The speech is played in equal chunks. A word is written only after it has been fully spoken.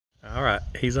All right,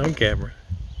 he's on camera.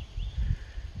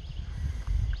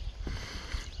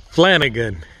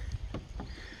 Flannagan.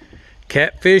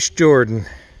 Catfish Jordan.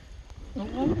 Wait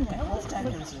a minute. That was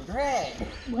taking some drag.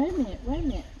 Wait a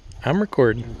minute. I'm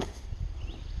recording.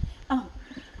 Oh,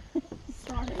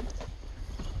 sorry.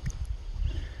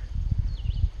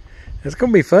 It's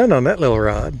going to be fun on that little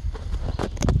rod.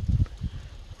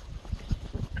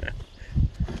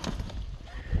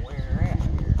 Where her at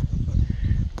here?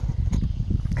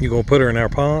 You going to put her in our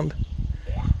pond?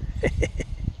 Yeah.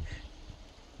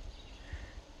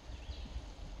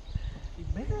 She's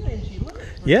bigger than she looks.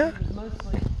 Yeah. She was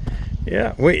mostly...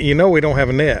 Yeah. We don't have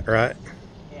a net, right?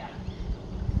 Yeah.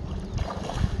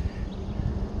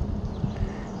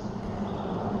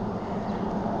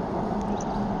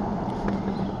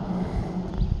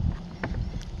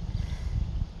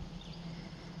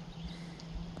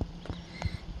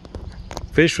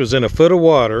 Fish was in a foot of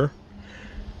water,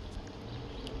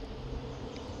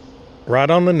 right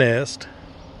on the nest.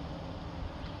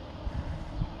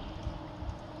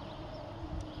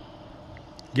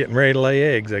 Getting ready to lay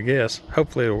eggs, I guess.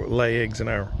 Hopefully it'll lay eggs in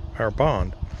our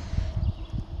pond.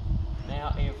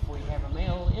 Now, if we have a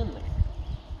male in there,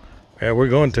 Yeah, we're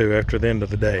going to after the end of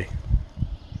the day.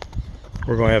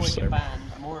 We're going to have we can some. find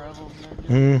more of them.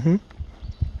 Mm-hmm.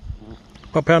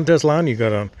 What pound test line you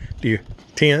got on? Do you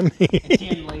 10?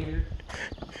 10 later.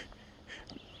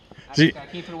 I See- gotta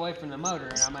keep it away from the motor,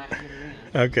 and I might get her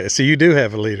in. Okay, so you do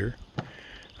have a leader.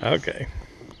 Okay.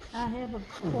 I have a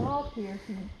cloth here.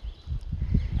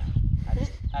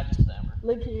 I just hammer.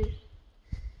 Look here.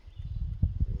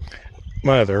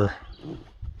 Mother.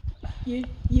 You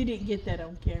didn't get that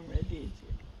on camera, did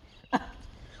you?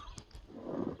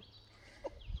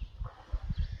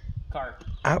 Carp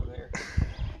Ow. over there.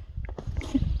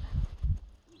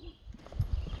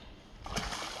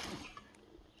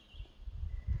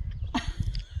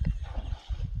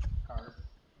 Carp.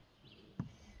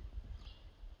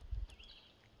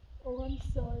 Oh, I'm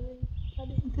sorry. I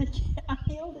didn't think I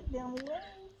held it down the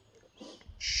way.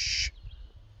 Shh.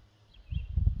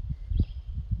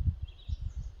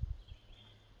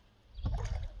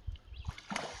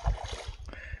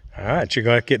 All right, you're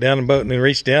going to have to get down the boat and then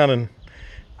reach down and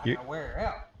I gotta wear her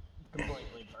out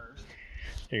completely first.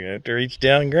 you're going to have to reach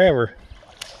down and grab her.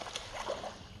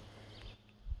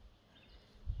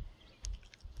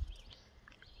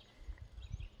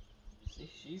 See,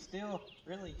 she's still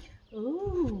really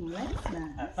Ooh, that's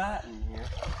nice. fighting here.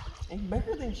 And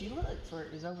bigger than she looks for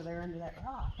it is over there under that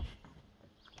rock.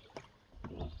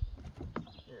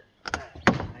 Here. I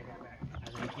got back. I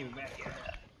think give it back here.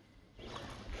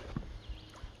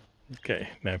 Okay,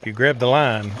 now if you grab the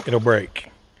line, it'll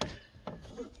break.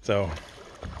 So,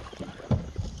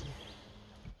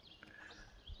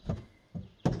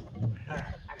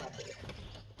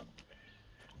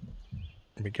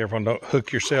 be careful and don't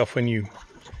hook yourself when you,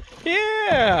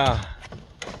 yeah.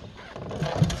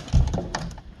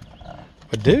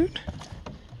 But dude,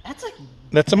 That's a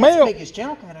that's a the male. biggest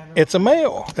channel cat I've ever. It's a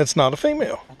male. It's not a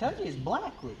female. I told you it's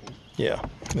black looking. Yeah,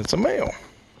 it's a male.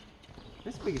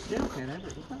 That's the biggest channel cat I've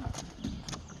ever caught.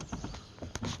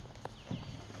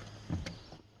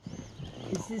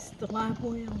 Is this the live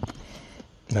well?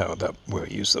 No, that we'll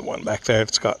use the one back there.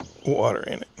 It's got water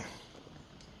in it.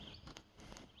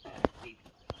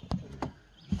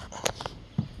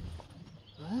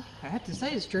 Well, I have to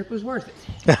say this trip was worth it.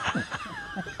 I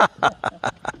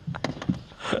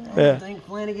Yeah. don't think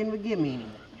Flannagan would give me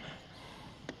anything.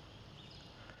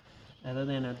 Other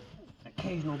than an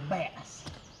occasional bass.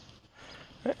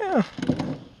 Yeah.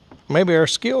 Maybe our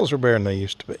skills are better than they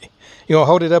used to be. You want to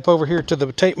hold it up over here to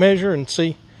the tape measure and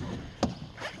see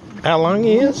how long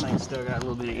he is? This thing's still got a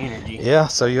little bit of energy. Yeah,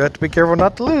 so you have to be careful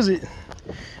not to lose it.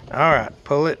 All right,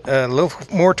 pull it a little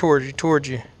more towards you.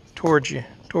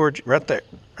 Right there.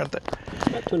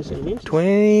 About 27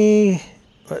 inches.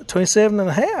 27 and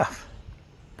a half.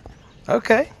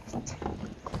 Okay.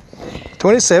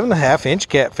 27 and a half inch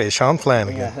catfish on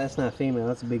Flannagan. Yeah, that's not female.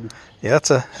 That's a big, Yeah,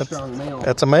 strong male.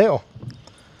 that's a male.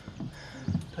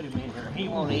 Put him in here. He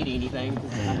won't eat anything.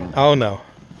 Oh no.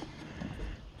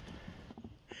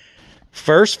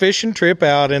 First fishing trip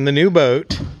out in the new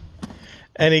boat,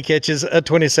 and he catches a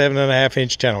 27 and a half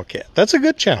inch channel cat. That's a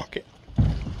good channel cat. Ow,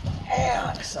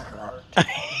 that sucker hurt.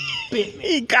 Bit me.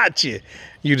 He got you.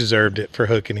 You deserved it for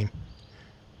hooking him.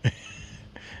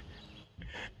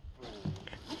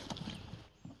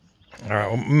 All right,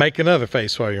 well, make another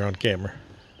face while you're on camera.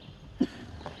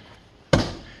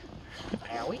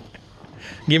 Owie.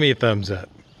 Give me a thumbs up.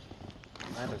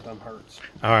 My other thumb hurts.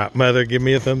 All right, mother, give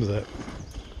me a thumbs up.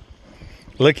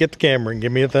 Look at the camera and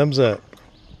give me a thumbs up.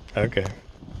 Okay.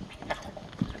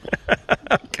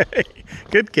 Okay.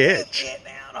 Good catch. Get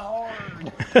down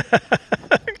hard.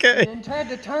 Okay. And then tried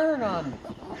to turn on me.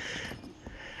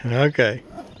 Okay.